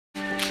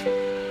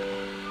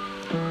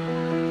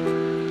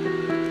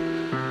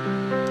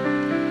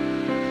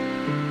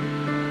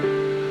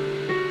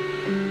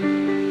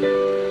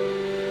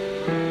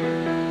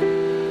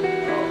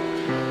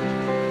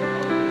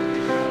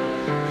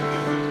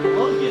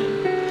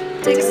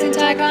Dixon,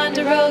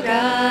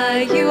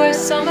 Ticonderoga, you are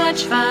so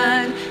much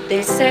fun.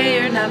 They say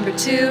you're number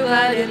 2,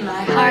 but in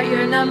my heart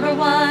you're number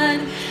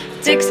 1.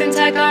 Dixon,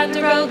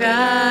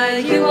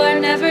 Ticonderoga, you are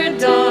never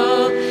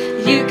dull.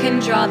 You can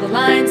draw the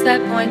lines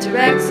that point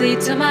directly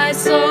to my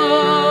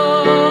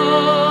soul.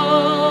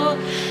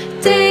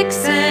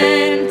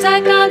 Dixon,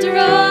 Ticonderoga,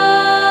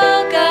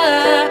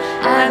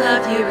 I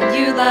love you and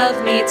you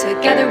love me.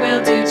 Together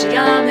we'll do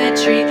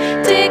geometry.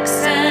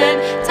 Dixon,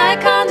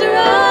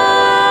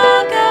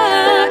 Ticonderoga,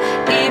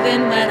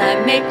 even when I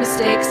make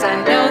mistakes, I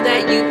know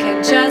that you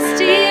can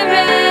just erase.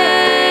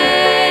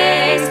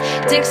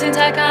 Dixon,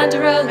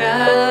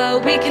 Ticonderoga,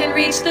 we can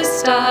reach the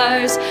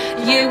stars,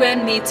 you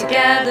and me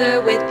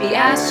together with the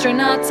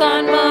astronauts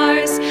on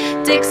Mars.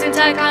 Dixon,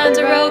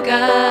 Ticonderoga,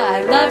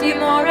 I love you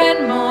more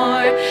and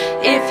more.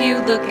 If you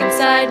look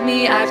inside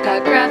me, I've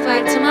got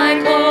graphite to my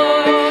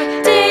core.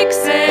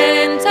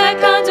 Dixon,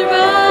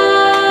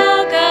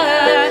 Ticonderoga,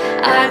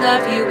 I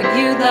love you and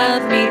you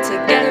love me.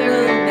 Together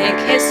we'll make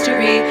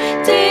history.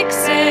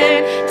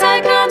 Dixon,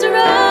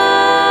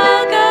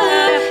 Ticonderoga,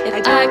 if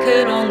I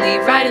could only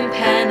write in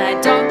pen, I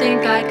don't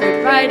think I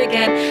could write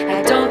again.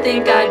 I don't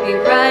think I'd be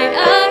right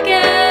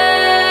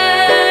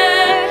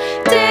again.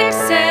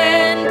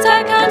 Dixon,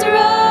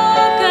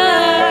 Ticonderoga,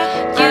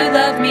 you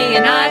love me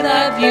and I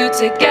love you.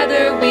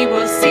 Together we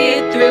will see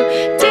it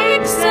through.